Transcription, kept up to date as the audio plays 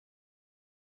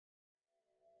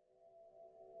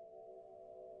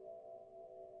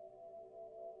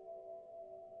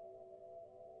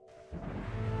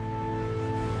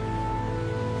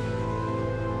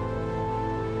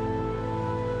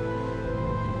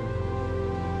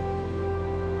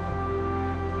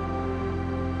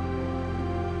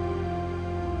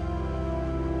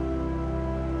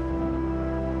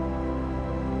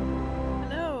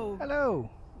Hello!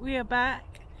 We are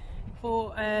back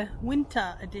for a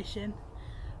winter edition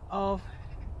of...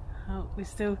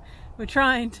 we're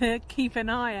trying to keep an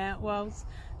eye out whilst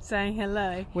saying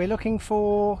hello. We're looking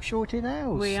for shorted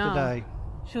owls We are. today.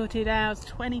 Shorted Owls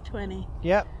 2020.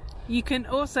 Yep. You can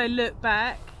also look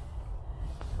back.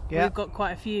 Yep. We've got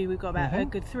quite a few. We've got about a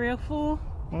good 3 or 4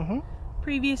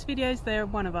 previous videos. They're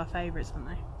one of our favourites,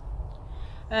 aren't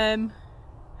they?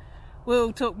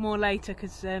 We'll talk more later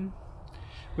because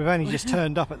we've only just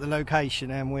turned up at the location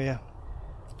and we're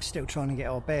still trying to get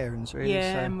our bearings really.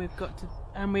 Yeah, so. and we've got to,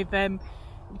 and we've been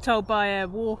told by a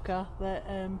walker that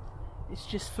it's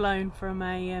just flown from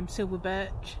a silver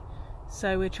birch,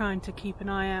 so we're trying to keep an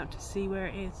eye out to see where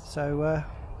it is. So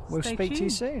we'll speak to you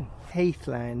soon.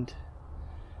 Heathland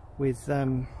with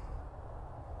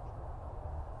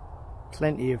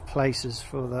plenty of places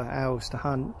for the owls to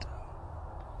hunt.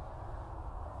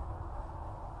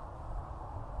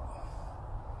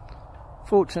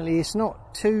 Fortunately, it's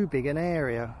not too big an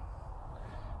area.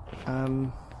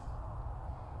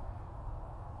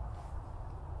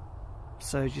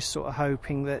 So just sort of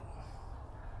hoping that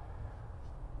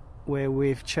where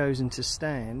we've chosen to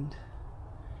stand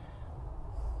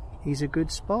is a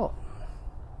good spot.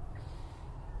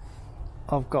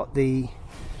 I've got the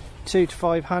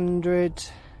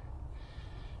 2-500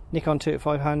 Nikon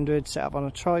 2-500 set up on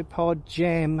a tripod.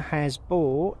 Jem has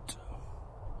bought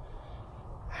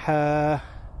her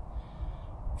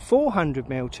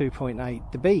 400mm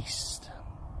 2.8, the Beast,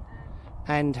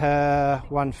 and her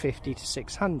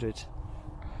 150-600.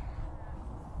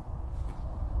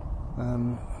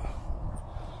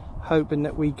 Hoping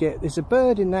that we get, there's a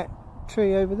bird in that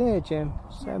tree over there, Jem.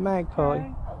 Is that a magpie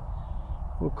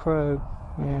or crow?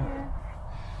 Yeah.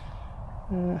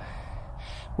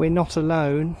 We're not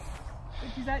alone.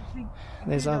 Which is actually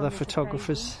there's other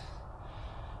photographers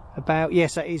about.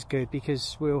 Yes, that is good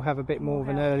because we'll have a bit more of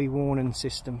an early warning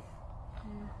system.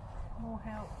 Yeah, more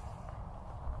help.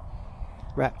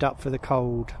 Wrapped up for the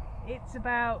cold. It's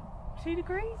about 2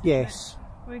 degrees. Yes.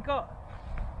 We've got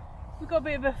a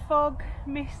bit of a fog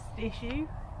mist issue,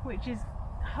 which is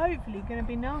hopefully going to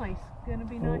be nice. Going to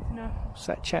be nice enough. What's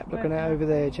that chap looking at over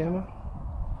there, Gemma?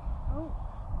 Oh.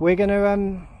 We're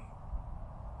gonna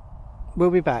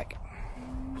we'll be back.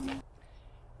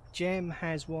 Jem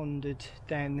has wandered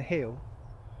down the hill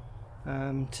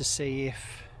to see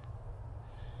if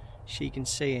she can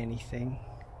see anything.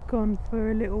 Gone for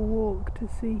a little walk to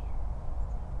see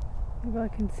if I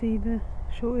can see the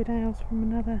shorted owls from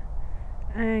another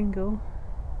angle.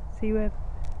 See where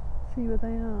they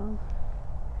are.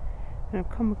 And I've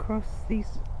come across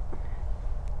these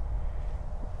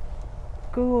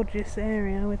gorgeous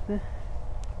area with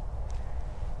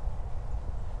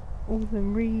all the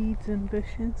reeds and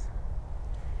bushes,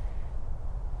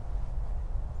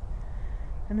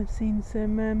 and I've seen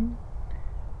some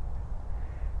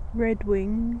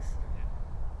redwings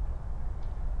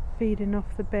feeding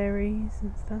off the berries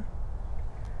and stuff.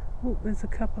 Oh, there's a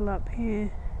couple up here.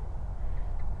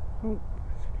 Oh,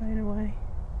 it's flown away.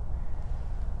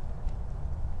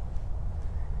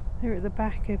 They're at the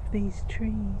back of these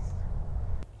trees.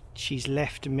 She's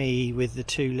left me with the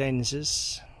 2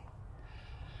 lenses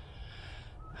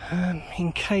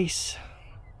in case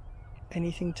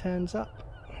anything turns up.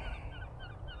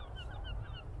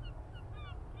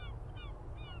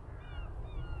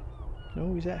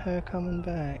 Oh, is that her coming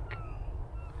back?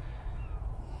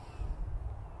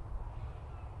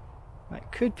 That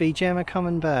could be Gemma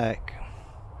coming back.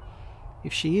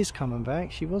 If she is coming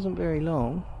back, she wasn't very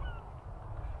long.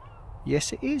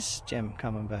 Yes, it is Jem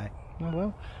coming back. Oh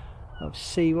well, I'll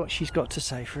see what she's got to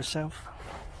say for herself.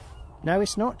 No,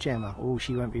 it's not Gemma. Oh,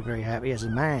 she won't be very happy as a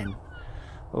man.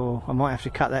 Or I might have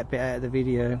to cut that bit out of the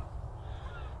video.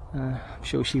 I'm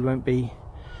sure she won't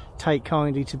take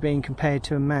kindly to being compared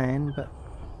to a man, but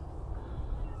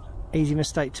easy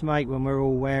mistake to make when we're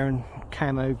all wearing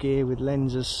camo gear with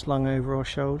lenses slung over our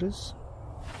shoulders.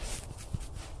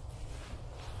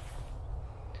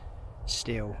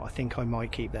 Still, I think I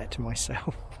might keep that to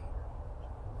myself.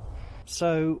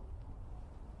 So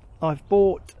I've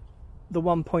bought the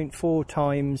 1.4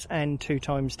 times and 2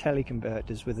 times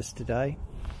teleconverters with us today.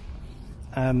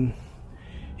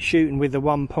 Shooting with the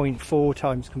 1.4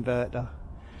 times converter,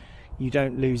 you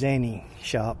don't lose any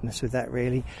sharpness with that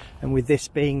really, and with this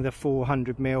being the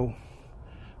 400mm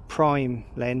prime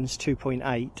lens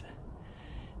 2.8,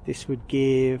 this would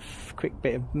give, quick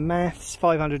bit of maths,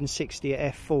 560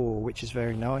 at f4, which is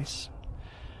very nice.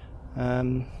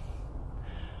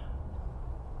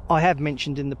 I have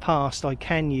mentioned in the past I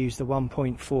can use the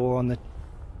 1.4 on the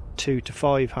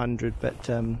 2-500,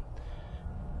 but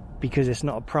because it's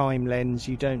not a prime lens,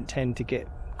 you don't tend to get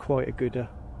quite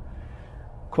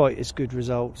as good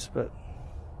results, but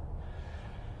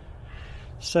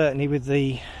certainly with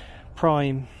the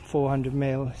prime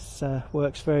 400mm it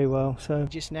works very well. So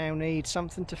just now need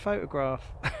something to photograph.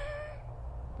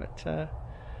 But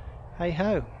hey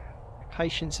ho,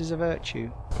 patience is a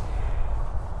virtue.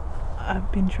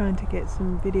 I've been trying to get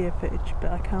some video footage,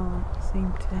 but I can't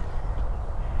seem to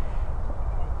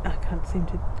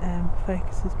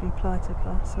focus has been applied so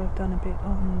far, so I've done a bit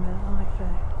on the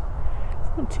iPhone.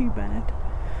 It's not too bad.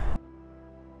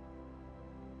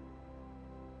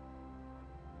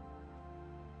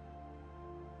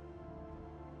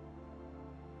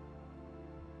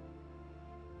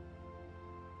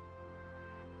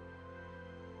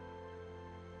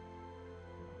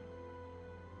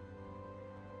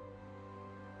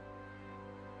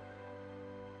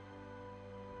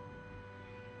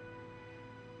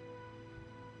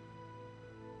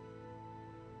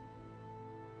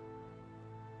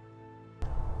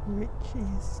 Rich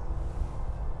is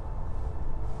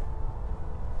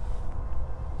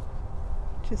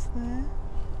just there.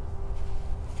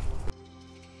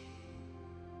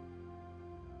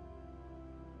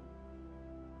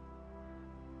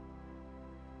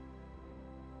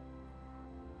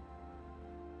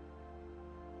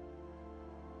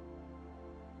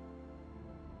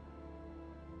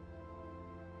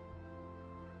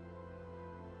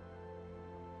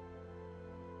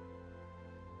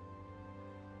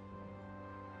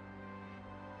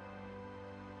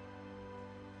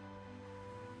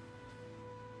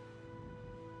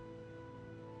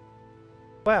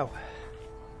 Well,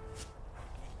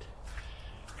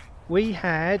 we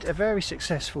had a very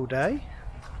successful day,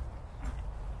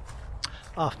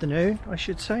 afternoon I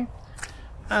should say.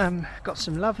 Got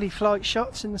some lovely flight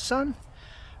shots in the sun,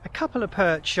 a couple of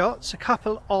perch shots, a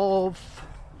couple of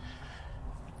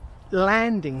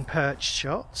landing perch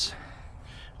shots,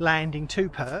 landing to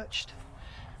perched,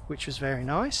 which was very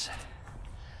nice.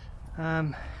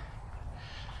 The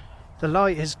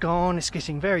light is gone, it's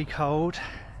getting very cold.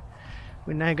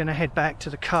 We're now going to head back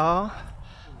to the car.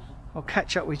 I'll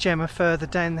catch up with Gemma further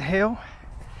down the hill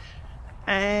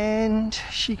and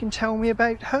she can tell me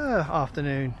about her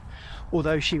afternoon,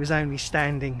 although she was only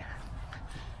standing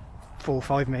 4 or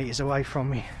 5 metres away from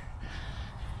me.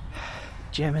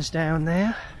 Gemma's down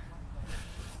there.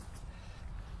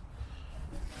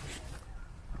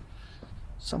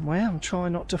 Somewhere. I'm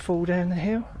trying not to fall down the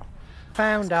hill.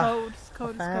 Found her. It's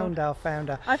cold. Found her.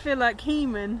 I feel like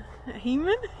He-Man.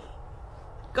 He-Man?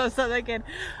 Gotta start that again.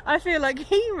 I feel like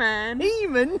He-Man.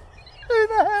 He-Man? Who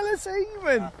the hell is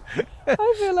He-Man?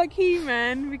 I feel like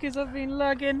He-Man because I've been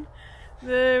lugging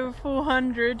the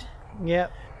 400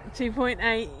 Yep.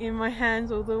 2.8 in my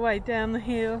hands all the way down the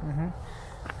hill.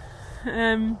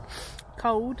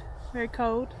 Cold, very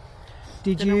cold.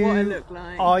 Don't know what I look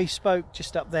like. I spoke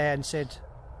just up there and said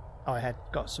I had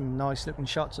got some nice looking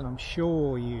shots, and I'm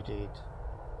sure you did.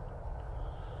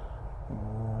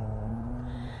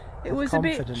 It was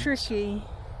confidence. a bit tricky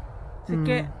to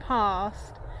get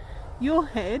past your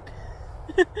head,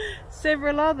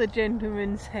 several other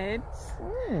gentlemen's heads,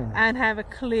 and have a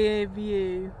clear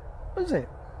view. Was it?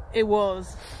 It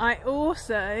was. I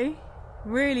also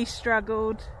really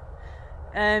struggled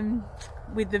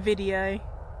with the video,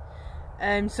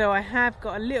 so I have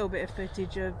got a little bit of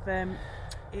footage of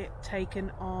it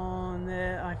taken on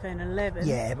the iPhone 11.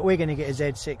 Yeah, but we're going to get a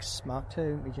Z6 Mark II,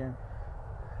 aren't we, Jen?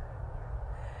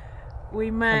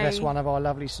 We may. Unless one of our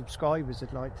lovely subscribers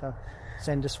would like to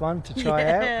send us one to try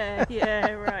out.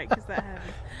 Yeah, right, because that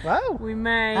happened. Well, we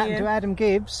may. happened to Adam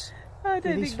Gibbs. I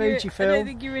don't his think Fujifilm, I don't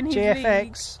think you're in his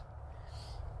GFX.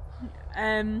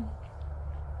 League.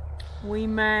 We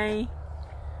may.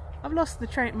 I've lost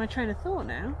my train of thought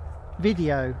now.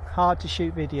 Video, hard to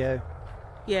shoot video.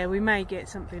 Yeah, we may get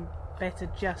something better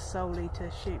just solely to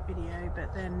shoot video,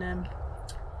 but then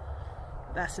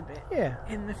that's a bit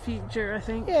in the future, I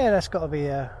think. Yeah, that's got to be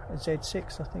a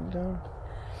Z6, I think, don't it?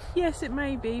 Yes, it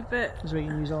may be, but because we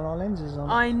can use all our lenses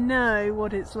on it. I know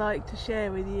what it's like to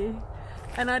share with you,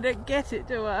 and I don't get it,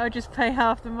 do I? I just pay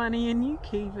half the money and you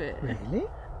keep it. Really?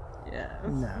 Yeah.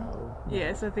 No.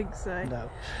 Yes, I think so. No.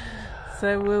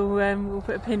 So we'll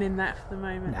put a pin in that for the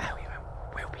moment. No, we won't.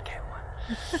 We'll be getting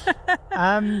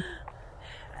one.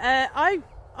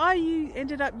 I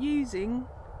ended up using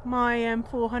my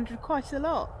 400 quite a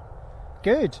lot.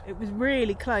 Good. It was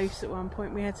really close at one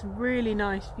point. We had some really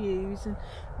nice views, and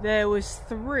there was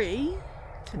 3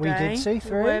 today. We did see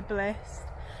 3. We were blessed.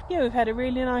 Yeah, we've had a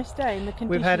really nice day, and the conditions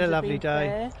We've had a have lovely been day.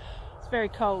 fair. It's very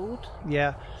cold.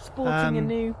 Yeah. Sporting a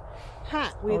new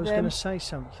hat with I was going to say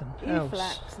something ear else.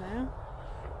 flaps now.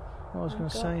 What I was going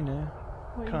to say now.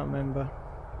 Can't remember.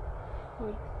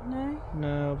 No?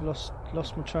 No, I've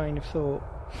lost my train of thought.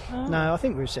 Oh. No, I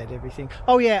think we've said everything.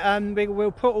 Oh yeah,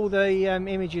 we'll put all the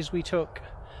images we took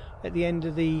at the end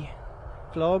of the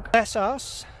vlog. That's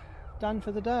us, done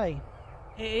for the day.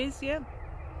 It is, yep.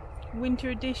 Winter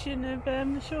edition of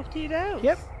the Shorty Dales.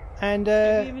 Yep, and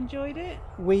Hope you've enjoyed it.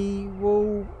 we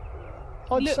will.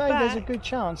 I'd Look say there's a back. good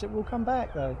chance it will come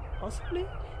back though. Possibly.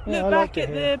 Yeah, Look I like back to at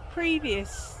hear. the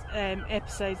previous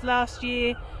episodes. Last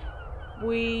year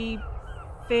we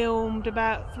filmed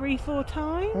about 3-4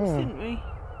 times, didn't we?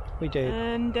 We did,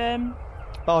 And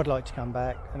but I'd like to come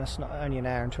back, and it's not only an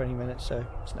hour and 20 minutes, so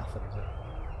it's nothing, is it?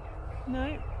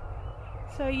 no.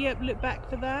 So yep, look back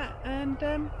for that,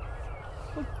 and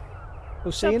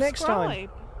We'll see you next time.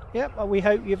 Yep, we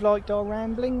hope you've liked our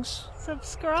ramblings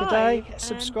Subscribe today. and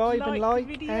Subscribe and the like,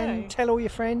 video. and tell all your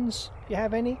friends if you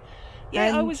have any. Yeah,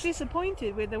 I And- was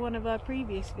disappointed with one of our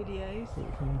previous videos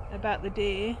about the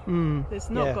deer. There's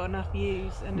not yeah. got enough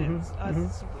views, and it's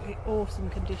awesome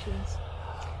conditions.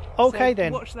 Okay So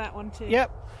then. watch that one too.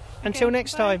 Yep. Until Okay,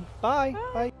 next bye. time. Bye.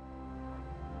 Bye. Bye.